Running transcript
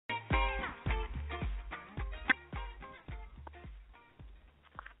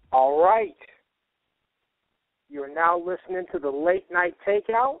All right. You're now listening to the Late Night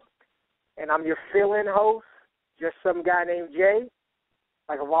Takeout, and I'm your fill-in host, just some guy named Jay,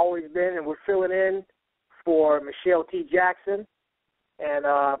 like I've always been, and we're filling in for Meichell T. Jackson. And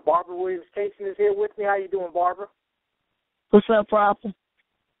Barbara Williams Cason is here with me. How you doing, Barbara? What's up, Proper?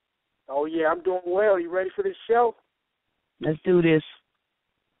 Oh, yeah, I'm doing well. You ready for this show? Let's do this.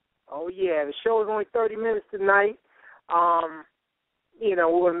 Oh, yeah, the show is only 30 minutes tonight. We're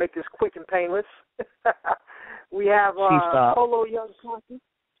going to make this quick and painless. We have Polo Young Cocky.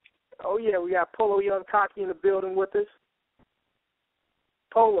 Oh, yeah, we got Polo Young Cocky in the building with us.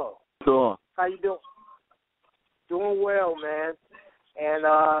 Polo. Sure. How you doing? Doing well, man. And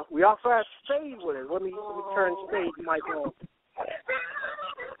we also have Spade with us. Let me turn Spade's mic on.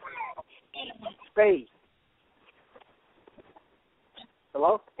 Spade.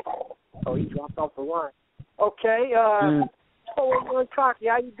 Hello? Oh, he dropped off the line. Okay, Polo Young Cocky,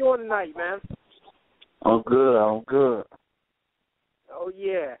 how you doing tonight, man? I'm good. Oh,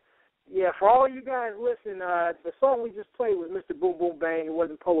 yeah. Yeah, for all you guys listening, the song we just played was Mr. Boom Boom Bang. It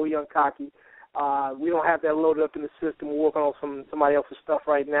wasn't Polo Young Cocky. We don't have that loaded up in the system. We're working on somebody else's stuff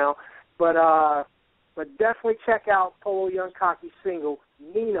right now. But definitely check out Polo Young Cocky's single,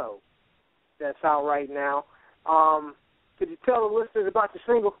 Nino, that's out right now. Could you tell the listeners about the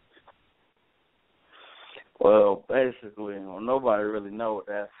single? Well, basically, nobody really knows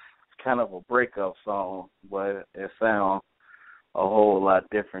that's kind of a breakup song, but it sounds a whole lot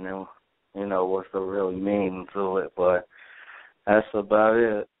different than, what's the real meaning to it. But that's about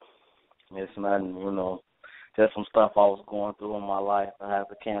it. It's nothing, just some stuff I was going through in my life. I had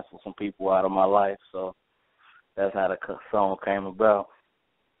to cancel some people out of my life, so that's how the song came about.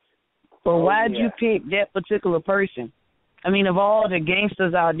 Well, why'd you pick that particular person? I mean, of all the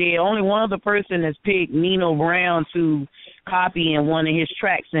gangsters out there, only one other person has picked Nino Brown to copy in one of his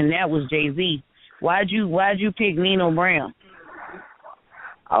tracks, and that was Jay-Z. Why'd you pick Nino Brown?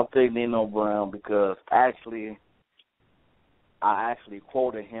 I picked Nino Brown because I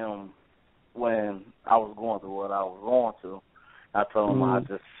quoted him when I was going through what I was going through. I told him I had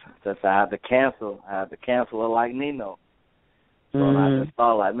to cancel it like Nino. So I just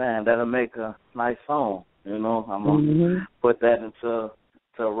thought, like, man, that'll make a nice song. I'm going to put that into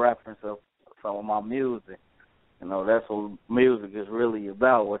a reference of some of my music. That's what music is really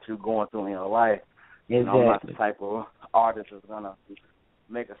about, what you're going through in your life. Exactly. I'm not the type of artist that's going to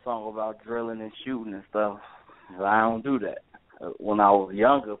make a song about drilling and shooting and stuff. I don't do that. When I was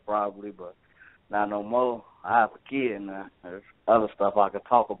younger, probably, but not no more. I have a kid now. There's other stuff I could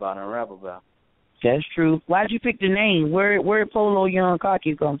talk about and rap about. That's true. Why'd you pick the name? Where Polo Young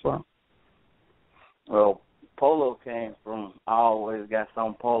Cocky come from? Well, Polo came from, I always got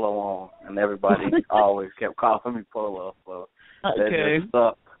some polo on, and everybody always kept calling me Polo, so that just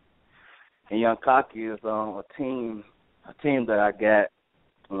stuck. And Young Cocky is a team that I got.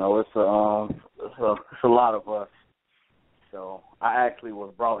 It's a lot of us. So I actually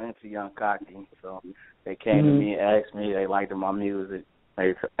was brought into Young Cocky, so they came to me and asked me, they liked my music,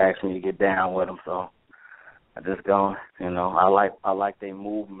 they asked me to get down with them, so I just go, I like their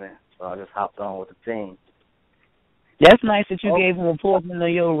movement. So I just hopped on with the team. That's nice that you gave him a portion of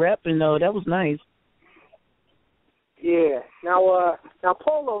your repping, though. That was nice. Yeah. Now,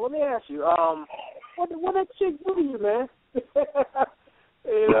 Polo, let me ask you, what that chick do to you, man?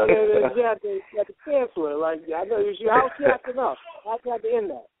 You had to cancel it. Like, I know how's she acting up? How's she have to end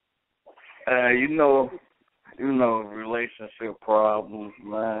that? Relationship problems,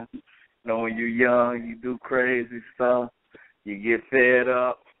 man. When you're young, you do crazy stuff. You get fed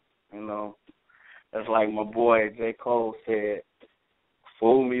up. That's like my boy J. Cole said,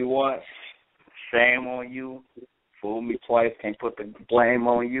 fool me once, shame on you. Fool me twice, can't put the blame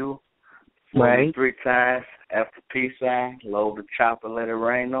on you. Fool me 3 times, after peace sign, load the chopper, let it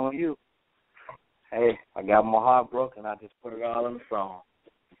rain on you. Hey, I got my heart broken, I just put it all in the song.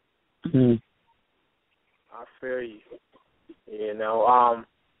 I feel you.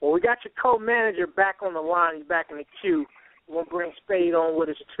 Well, we got your co-manager back on the line. He's back in the queue. We're going to bring Spade on with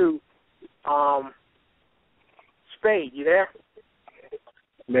us, too. Spade, you there?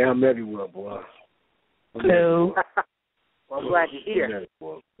 Man, I'm everywhere, boy. Hello. Well, I'm glad you're here.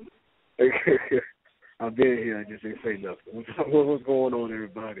 I've been here. I just ain't say nothing. What's going on,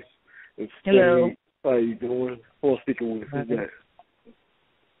 everybody? It's Hello. Spade. How you doing? Who's speaking with us? Who's that?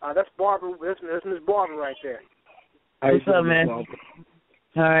 That's Barbara. That's Miss Barbara right there. What's up, man? All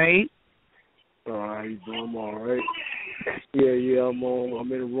right. All right, how you doing? I'm all right. Yeah, I'm in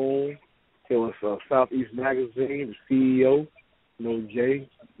the room. It was Southeast Magazine, the CEO, Jay,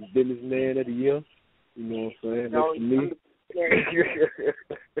 the businessman of the year. You know what I'm saying? That's me.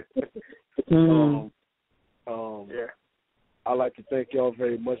 Yeah. I'd like to thank y'all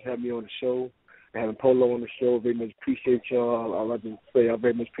very much for having me on the show, and having Polo on the show. Very much appreciate y'all. I'd like to say I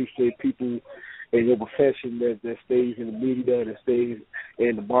very much appreciate people in your profession that stays in the media, that stays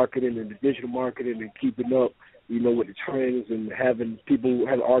in the marketing and the digital marketing and keeping up, with the trends and having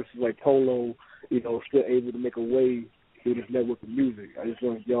artists like Polo, still able to make a way through this network of music. I just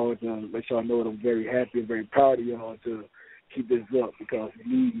want y'all to let y'all know that I'm very happy and very proud of y'all to keep this up, because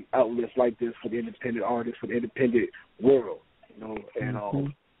we need outlets like this for the independent artists, for the independent world,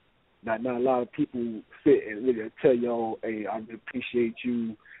 and not a lot of people sit and really tell y'all, hey, I really appreciate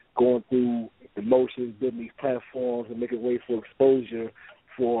you going through the motions, building these platforms and making way for exposure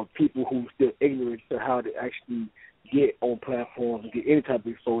for people who still ignorant to how to actually get on platforms and get any type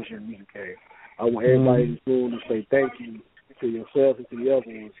of exposure in the music game. I want everybody in this room to say thank you to yourself and to the other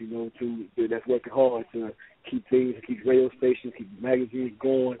ones, that's working hard to keep things, keep radio stations, keep magazines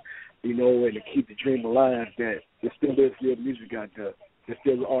going, and to keep the dream alive that there still is real music out there. There's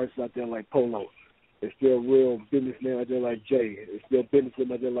still artists out there like Polo. There's still real businessmen out there like Jay. There's still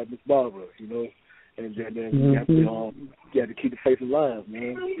businessmen out there like Miss Barbara, And then you have to keep the faith alive,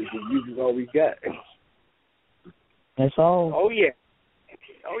 man. Music's all we got. That's all. Oh yeah,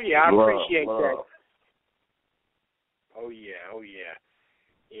 I appreciate that. Oh yeah.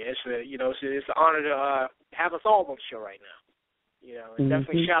 Yeah, it's an honor to have us all on the show right now. And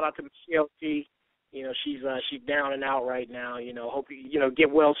definitely shout out to Meichell T. She's down and out right now. Hope you get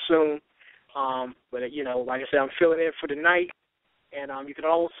well soon. But like I said, I'm filling in for the night. And you can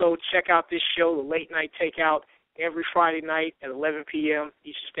also check out this show, the Late Night Takeout, every Friday night at 11 p.m.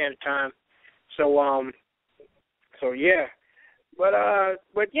 Eastern Standard Time. So yeah. But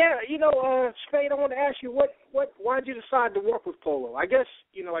yeah, Spade, I want to ask you, why did you decide to work with Polo? I guess,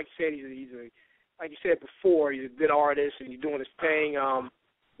 like you said, he's like you said before, he's a good artist and he's doing his thing.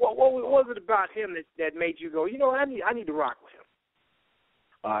 What was it about him that made you go, I need to rock with him?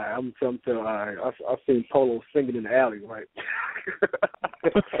 I'm I've seen Polo singing in the alley, right?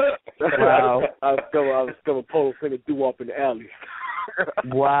 Wow. I discovered Polo singing doo-wop in the alley.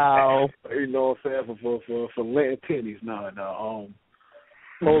 Wow. You know what I'm saying? For Lenten pennies. No.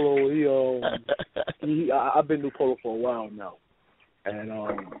 Polo, I've been with Polo for a while now. And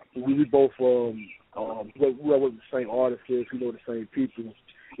we both we work with the same artists, we know the same people,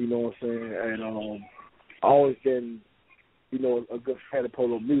 you know what I'm saying? And I always been, a good fan of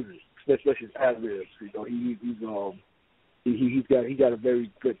Polo music, especially his ad-libs. He's got a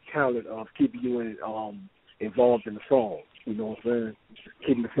very good talent of keeping you involved in the song. You know what I'm saying?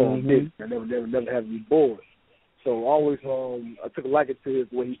 Keeping the song big and never having you bored. So always, I took a liking to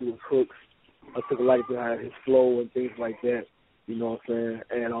his way he do his hooks. I took a liking to his flow and things like that. You know what I'm saying?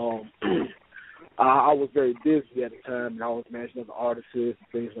 And I was very busy at the time, and I was managing other artists and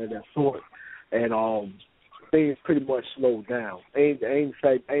things like that sort. And things pretty much slowed down. I ain't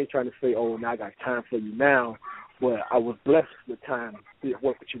trying to say, oh, now I got time for you now, but I was blessed with time to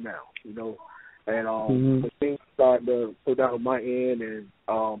work with you now, And when things started to slow down on my end, and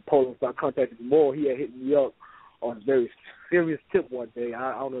Polo started contacting me more, he had hit me up on a very serious tip one day.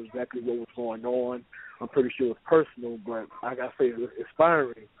 I don't know exactly what was going on. I'm pretty sure it was personal, but I got to say it was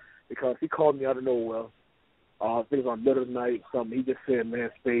inspiring because he called me out of nowhere. I think it was on middle of the night, something. He just said, man,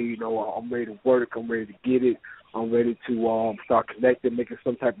 Spade, I'm ready to work. I'm ready to get it. I'm ready to start connecting, making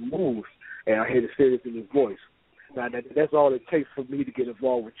some type of moves. And I hear the serious in his voice. Now, that's all it takes for me to get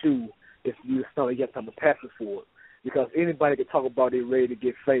involved with you is you sound like you have to have a passion for it. Because anybody can talk about they're ready to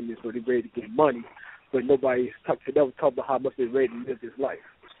get famous or they're ready to get money, but nobody never talk about how much they're ready to live this life.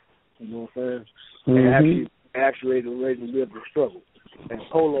 You know what I'm saying? And actually ready to live the struggle. And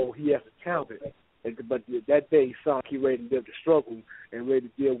Polo, he has a talent. But that day he sounded like he ready to live the struggle and ready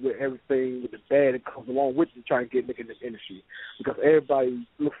to deal with everything with the bad that comes along with it, trying to get in this industry. Because everybody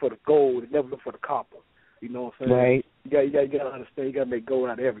look for the gold, they never look for the copper. You know what I'm saying? Right. You gotta understand, you gotta make gold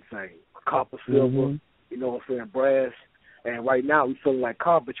out of everything. Copper, silver, you know what I'm saying, brass. And right now we feeling like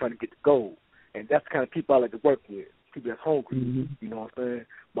copper trying to get the gold. And that's the kind of people I like to work with. People that's hungry, you know what I'm saying?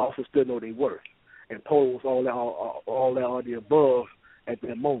 But also still know their worth. And Polo was all the above at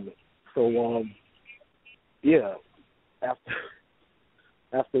that moment. So yeah,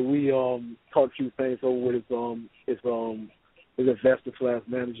 after we talked a few things over with his investor /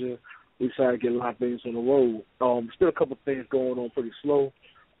 manager, we decided to get a lot of things on the road. Still a couple of things going on pretty slow,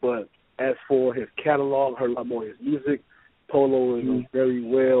 but as for his catalog, heard a lot more of his music. Polo is a very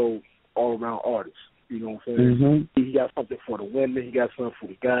well all-around artist. You know what I'm saying? He got something for the women, he got something for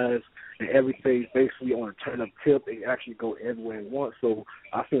the guys, and everything's basically on a turn-up tip. It actually go everywhere at once. So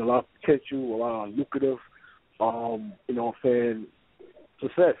I see a lot of potential, a lot of lucrative you know what I'm saying,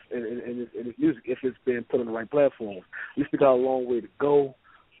 success in his music if it's been put on the right platforms. We still got a long way to go,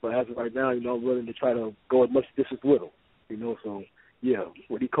 but as of right now, you know, I'm willing to try to go as much distance with him, you know. So, yeah,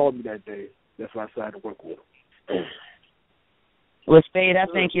 when he called me that day, that's why I decided to work with him. Well, Spade, I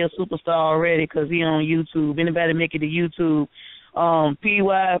think he's a superstar already because he's on YouTube. Anybody make it to YouTube,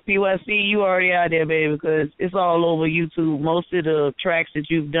 PYC, you already out there, baby, because it's all over YouTube. Most of the tracks that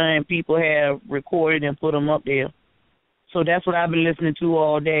you've done, people have recorded and put them up there. So that's what I've been listening to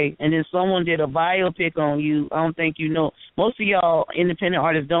all day. And then someone did a biopic on you. I don't think you know. Most of y'all independent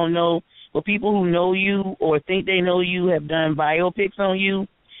artists don't know, but people who know you or think they know you have done biopics on you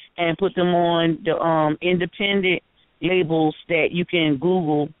and put them on the independent labels that you can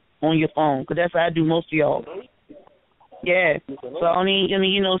Google on your phone, because that's how I do most of y'all. Yeah. So, I mean,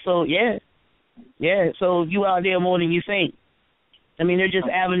 you know, so, yeah. Yeah, so you out there more than you think. I mean, they're just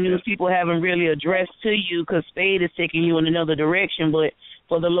avenues people haven't really addressed to you because Spade is taking you in another direction. But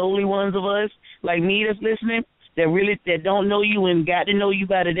for the lowly ones of us, like me that's listening, that don't know you and got to know you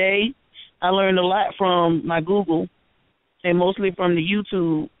by today, I learned a lot from my Google and mostly from the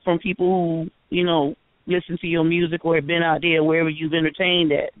YouTube, from people who, you know, listen to your music or have been out there wherever you've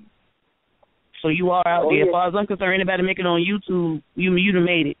entertained at. So you are out there. As far as I'm concerned, anybody making it on YouTube, you done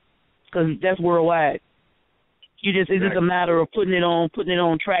made it, because that's worldwide. It's just a matter of putting it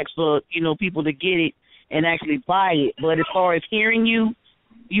on tracks for, you know, people to get it and actually buy it. But as far as hearing you,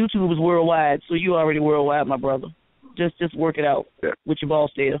 YouTube is worldwide, so you already worldwide, my brother. Just work it out with your boss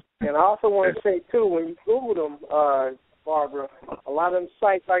there. And I also want to say too, when you Google them, Barbara, a lot of them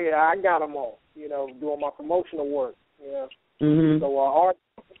sites I got them all. You know, doing my promotional work. You know, so artists,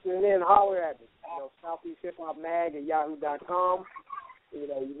 and then holler at me. You know, Southeast Hip Hop Mag at yahoo.com. You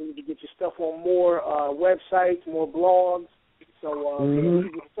know, you need to get your stuff on more websites, more blogs. So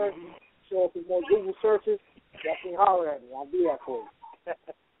if you search, show up in more Google searches, definitely holler at me. I'll do that for you.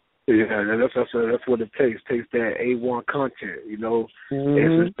 Yeah, that's what it takes. Takes that A1 content. You know,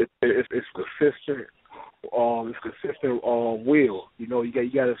 it's consistent. It's consistent will. You know, you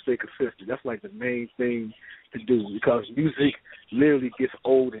got to stay consistent. That's like the main thing to do, because music literally gets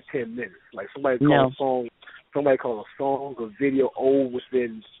old in 10 minutes. Like somebody call a song or video old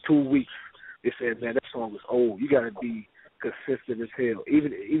within 2 weeks. They said, man, that song is old. You got to be consistent as hell.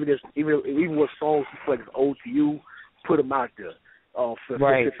 Even with songs you feel like it's old to you, put them out there. For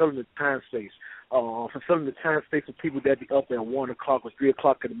some of the time space. For some of the time space of people that be up at 1 o'clock or 3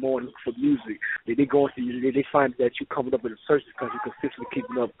 o'clock in the morning for music, they go into you, they find that you coming up in the searches because you're consistently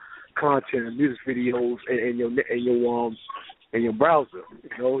keeping up content and music videos in your browser. You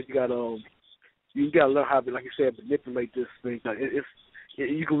know, you gotta learn how to, like you said, manipulate this thing.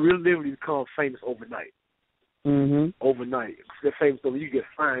 You can really literally become famous overnight. Overnight, they're famous. So you get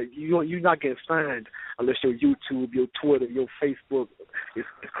signed. You're not getting signed unless your YouTube, your Twitter, your Facebook is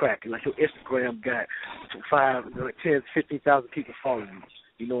cracking. Like your Instagram got 10, 15,000 people following you.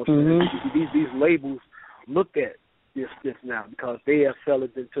 You know what I'm saying? These labels look at this now because they have fell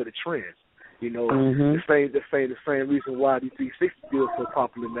into the trend. You know, the same reason why these 360 deals are so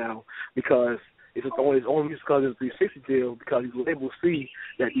popular now, because it's only because it's a 360 deal, because these labels see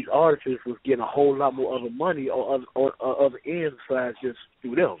that these artists was getting a whole lot more other money or other ends besides just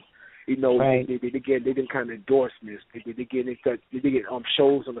through them. You know, they didn't kind of endorsements. They get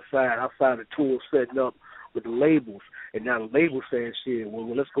shows on the side outside the tour setting up with the labels, and now the labels saying, shit,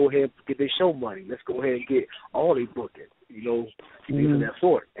 well let's go ahead and get their show money. Let's go ahead and get all they booking. You know, things of that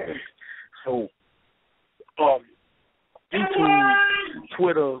sort. So, YouTube,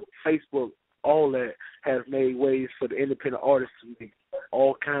 Twitter, Facebook, all that has made ways for the independent artists to make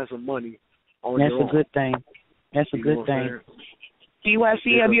all kinds of money on their own. That's a good thing. That's a good thing.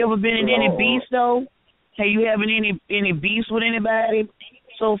 PYC, have you ever been in any beefs, though? Have you having any beefs with anybody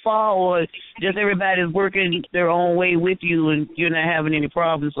so far, or just everybody's working their own way with you and you're not having any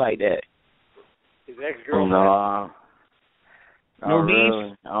problems like that? His ex-girlfriend? No beef?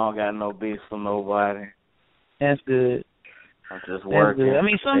 Really. I don't got no beef with nobody. That's good. I'm just working. I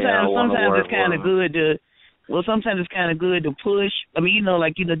mean, sometimes it's kind of good to. Well, sometimes it's kind of good to push. I mean,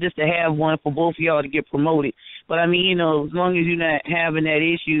 just to have one for both of y'all to get promoted. But I mean, as long as you're not having that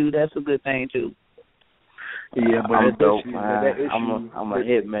issue, that's a good thing too. Yeah, but I'm dope, man. I'm a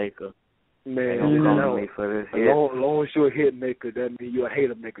hit maker. Man, they don't come to me for this hit. As long as you're a hit maker, that means you're a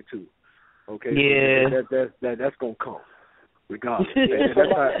hater maker too. Okay. Yeah. That's gonna come. Regardless,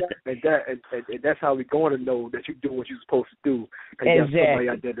 and that's how we're going to know that you're doing what you're supposed to do. Exactly.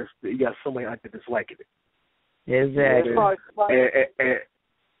 You got somebody out there that's liking it. Exactly. There's probably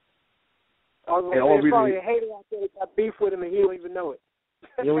a hater out there that got beef with him and he don't even know it.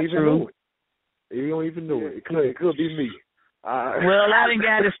 You don't even know it. You don't even know it. It could be me. Well, I done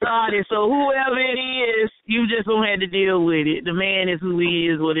got it started, so whoever it is, you just don't have to deal with it. The man is who he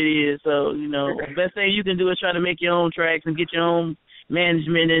is, what it is. So, best thing you can do is try to make your own tracks and get your own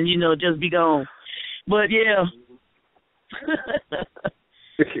management and, just be gone. But, yeah.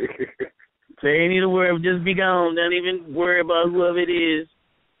 So you ain't need to worry, just be gone. Don't even worry about whoever it is.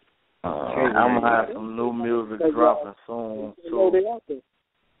 I'm going to have some new music dropping soon, too.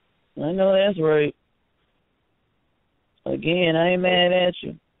 I know that's right. Again, I ain't mad at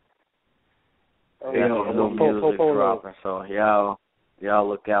you. New music dropping, so y'all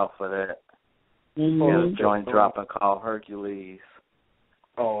look out for that. There's a joint dropping called Hercules.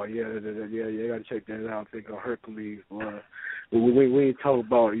 Oh yeah, you gotta check that out. They call Hercules. We ain't talking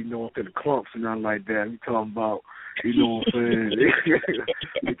about the clumps and nothing like that. We talking about what I'm saying.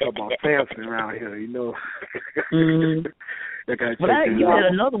 We talking about Samson around here. Mm-hmm. But you had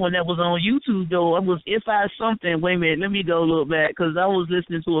another one that was on YouTube, though. It was If I Something. Wait a minute, let me go look back, because I was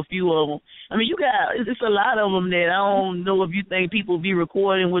listening to a few of them. I mean, it's a lot of them that I don't know if you think people be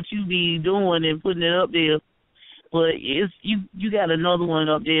recording what you be doing and putting it up there. But you got another one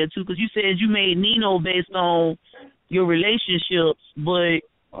up there, too, because you said you made Nino based on your relationships, but it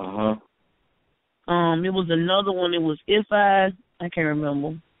was another one. It was I can't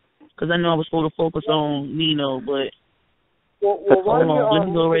remember, because I know I was supposed to focus on Nino, but... Hold on, let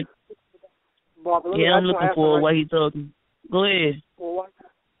me go right. Bob, I'm looking for while he's talking. Go ahead. Well,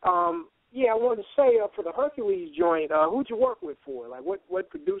 I wanted to say for the Hercules joint, who'd you work with for? Like, what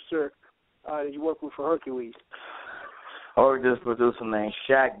producer did you work with for Hercules? I worked with this producer named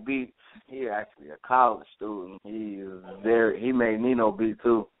Shaq Beats. He actually a college student. He made Nino beat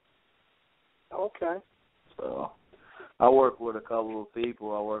too. Okay. So I work with a couple of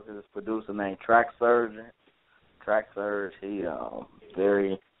people. I work with this producer named Track Surgeon. Track Surge, he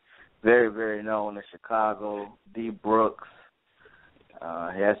very, very, very known in Chicago. D. Brooks,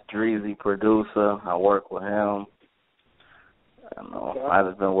 he has Dreezy producer. I work with him. I've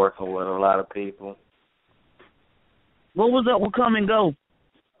just been working with a lot of people. What was up with Come and Go?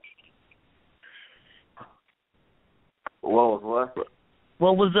 What was what?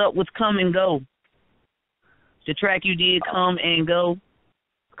 What was up with Come and Go? The track you did, Come and Go.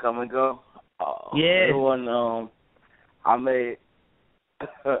 Come and Go? Yeah. One, I made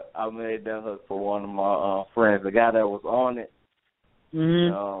that hook for one of my friends. The guy that was on it,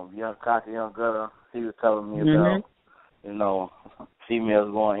 Young Cocky, Young Gutter, he was telling me about,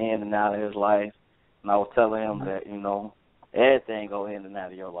 females going in and out of his life. And I was telling him that, everything go in and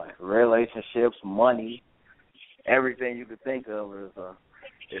out of your life. Relationships, money, everything you could think of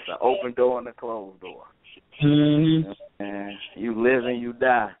it's an open door and a closed door. Mm-hmm. And you live and you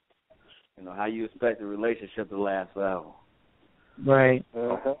die. How you expect a relationship to last forever. Right.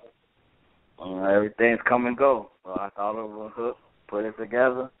 Everything's come and go. So I thought of a hook, put it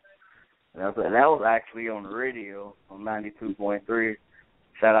together. And that was actually on the radio on 92.3.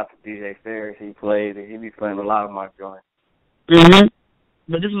 Shout out to DJ Ferris. He played it. He be playing a lot of my joints. Mm-hmm.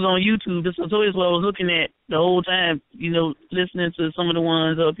 But this was on YouTube. This was always what I was looking at the whole time, listening to some of the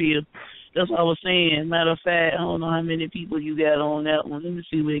ones up here. That's what I was saying. Matter of fact, I don't know how many people you got on that one. Let me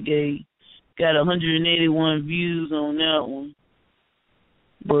see what it gave. Got 181 views on that one,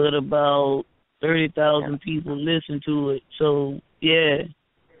 but about 30,000 people listen to it. So, yeah.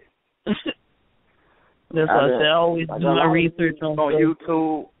 That's what I said. I always do my research on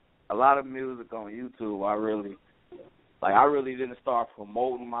YouTube. A lot of music on YouTube. I really didn't start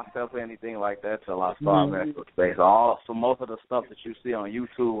promoting myself or anything like that till I started messing with Spade. So most of the stuff that you see on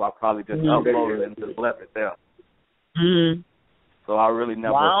YouTube, I probably just uploaded and just left it there. Mm-hmm. So I really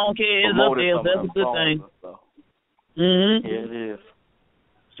never. Well, I don't care. It's up there. That's a good thing. Yeah, it is.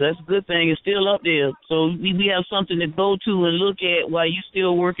 So that's a good thing. It's still up there. So we have something to go to and look at while you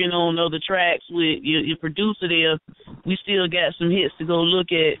still working on other tracks with your producer there. We still got some hits to go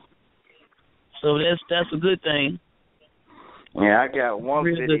look at. So that's a good thing. Yeah, I got one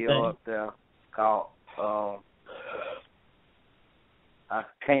video up there called I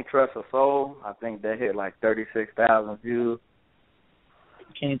Can't Trust a Soul. I think that hit like 36,000 views.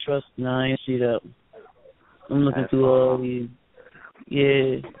 Can't trust. No, I ain't see that. I'm looking through all these.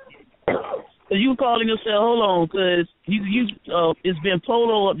 Yeah. Cause you calling yourself? Hold on, cause you it's been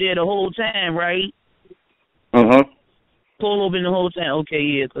Polo up there the whole time, right? Polo been the whole time. Okay,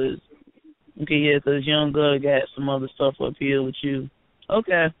 yeah, cause Young Gutter got some other stuff up here with you.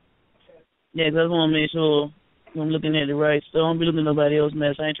 Okay. Yeah, cause I want to make sure I'm looking at the right stuff. I don't be looking at nobody else's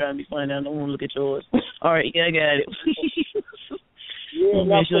mess. I ain't trying to be funny. I don't want to look at yours. All right, yeah, I got it. Yeah,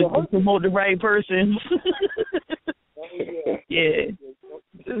 make sure you promote the right person. Yeah.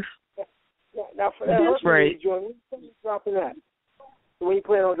 Now, That's right. Joint, when you dropping that? So when you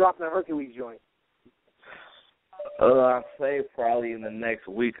plan on dropping the Hercules joint? I'd say probably in the next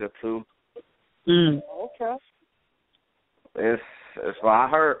week or two. Okay. It's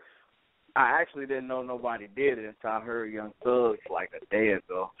I actually didn't know nobody did it until I heard Young Thugs like a day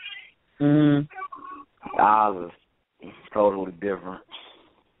ago. I was totally different.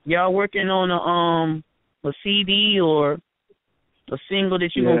 Y'all working on a CD or a single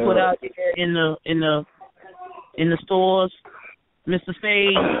that you're gonna put out there in the stores, Mr.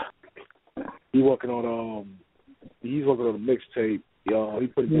 Spade? He's working on a mixtape. He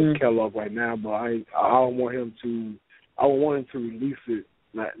put it in the catalog right now, but I don't want him to. I would want him to release it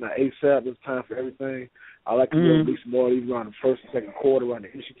not ASAP. It's time for everything. I like to release more even around the first, second quarter, around the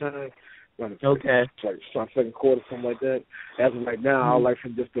issue time. Second quarter, something like that. As of right now, I would like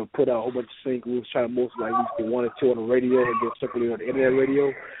him just to put out a whole bunch of singles, try to mostly like at least get 1 or 2 on the radio and get circulated on the internet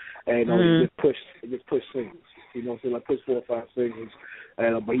radio, and just push singles. You know what I'm saying? Like push 4 or 5 singles.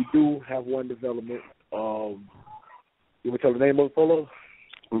 And but he do have one development. You want to tell the name of it, Polo?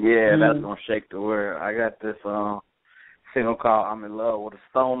 Yeah, that's gonna shake the world. I got this single called "I'm in Love with a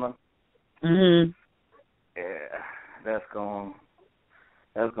Stoner." Yeah, that's gonna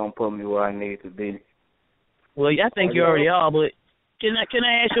put me where I need to be. Well, I think you already are, but can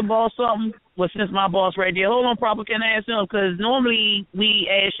I ask your boss something? Well, since my boss right there, hold on, proper. Can I ask him? Because normally we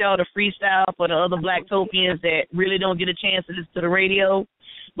ask y'all to freestyle for the other Black Topians that really don't get a chance to listen to the radio.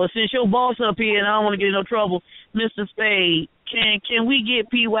 But since your boss up here and I don't want to get in no trouble, Mr. Spade, can we get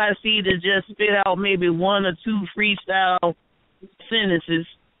PYC to just spit out maybe 1 or 2 freestyle sentences?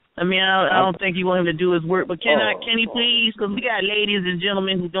 I mean, I don't think you want him to do his work, but can he please? Because we got ladies and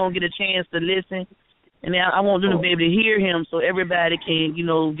gentlemen who don't get a chance to listen, and I want them to be able to hear him so everybody can,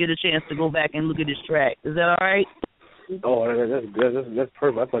 get a chance to go back and look at his track. Is that all right? Oh, that's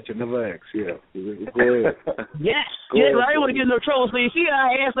perfect. I thought you never asked. Yeah. Go ahead. Yes. I didn't want to get in no trouble. So you see,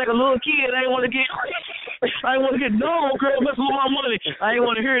 I asked like a little kid. I didn't want to get no, girl, messing with my money. I didn't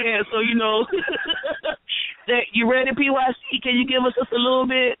want to hear that. So, that you ready, PYC? Can you give us just a little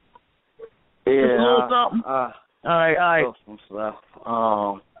bit? Yeah. Just a little something? All right. Some stuff.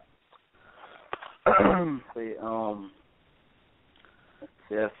 I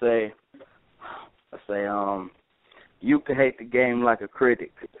say, you can hate the game like a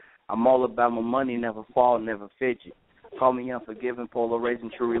critic. I'm all about my money, never fall, never fidget. Call me unforgiving, Polo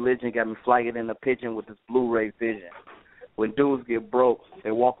raising true religion. Got me flying in a pigeon with this Blu-ray vision. When dudes get broke, they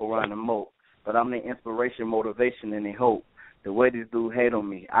walk around and mope. But I'm the inspiration, motivation, and the hope. The way these dudes hate on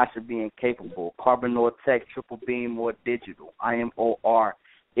me, I should be incapable. Carbon or tech, triple beam or digital. I am OR,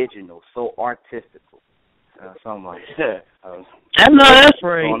 original, so artistical. Something like that. I know that's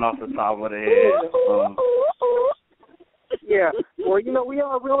right. Going off the top of the head. Yeah. Well, we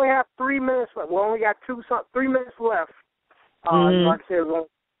only have 3 minutes left. We only got 3 minutes left. Like I said, on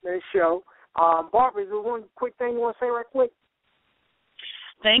this show. Barbara, is there one quick thing you want to say right quick?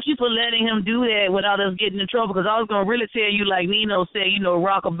 Thank you for letting him do that without us getting in trouble, because I was going to really tell you, like Nino said,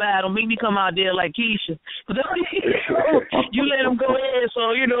 rock a battle. Make me come out there like Keisha. You let him go ahead,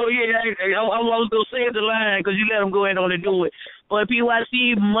 so, I was going to say the line because you let him go ahead on and do it. But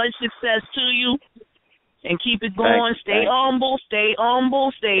PYC, much success to you, and keep it going. Stay humble,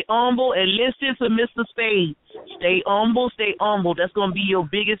 and listen to Mr. Spade. Stay humble. That's going to be your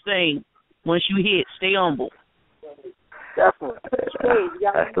biggest thing once you hit. Stay humble. Definitely.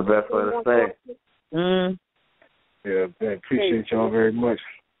 That's the best way to say. Yeah, man, appreciate y'all very much.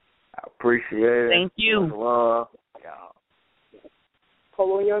 I appreciate it. Thank you. Love.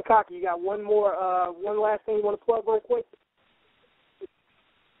 Polo Young Cocky, you got one last thing you want to plug real quick?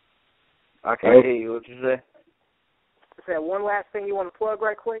 I can't hear you. What you say? I said one last thing you want to plug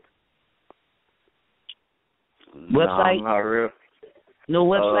right quick? Website? No, not real. No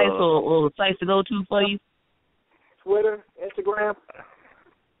websites or sites to go to for you? Twitter, Instagram?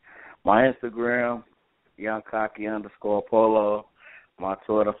 My Instagram, Young Cocky _Polo. My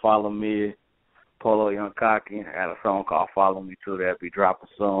Twitter, follow me, Polo Young Cocky. I got a song called Follow Me too that'll be dropping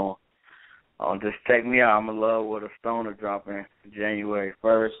soon. Just check me out. I'm in Love with a Stoner dropping January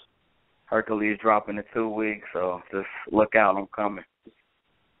 1st. Hercules dropping in 2 weeks, so just look out. I'm coming.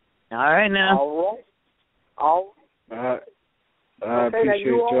 All right now. All right. I appreciate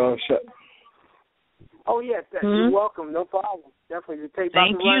y'all. Oh, yes, you're welcome. No problem. Definitely. Thank you.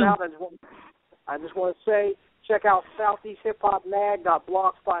 I just want to say, check out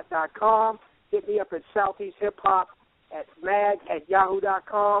southeasthiphopmag.blogspot.com. Hit me up at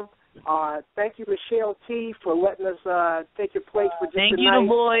southeasthiphopmag@yahoo.com. Thank you, Meichell T, for letting us take your place for just a night. Thank you, the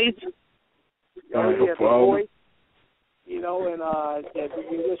boys. Oh, yes, the boys. you know, and that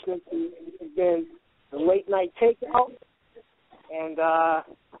you're listening to. This has been the Late Night Takeout, and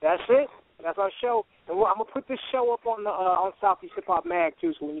that's it. That's our show. And I'm gonna put this show up on Southeast Hip Hop Mag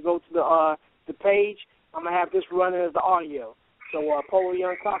too. So when you go to the page, I'm gonna have this running as the audio. So Polo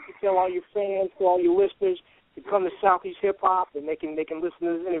Young Cocky, tell all your fans, to all your listeners, to come to Southeast Hip Hop, and they can listen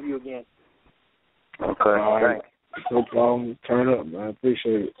to this interview again. Okay, thanks. No problem. Turn up, man. I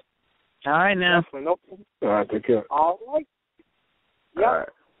appreciate it. All right, now. All right, take care. All right. Yep. All right.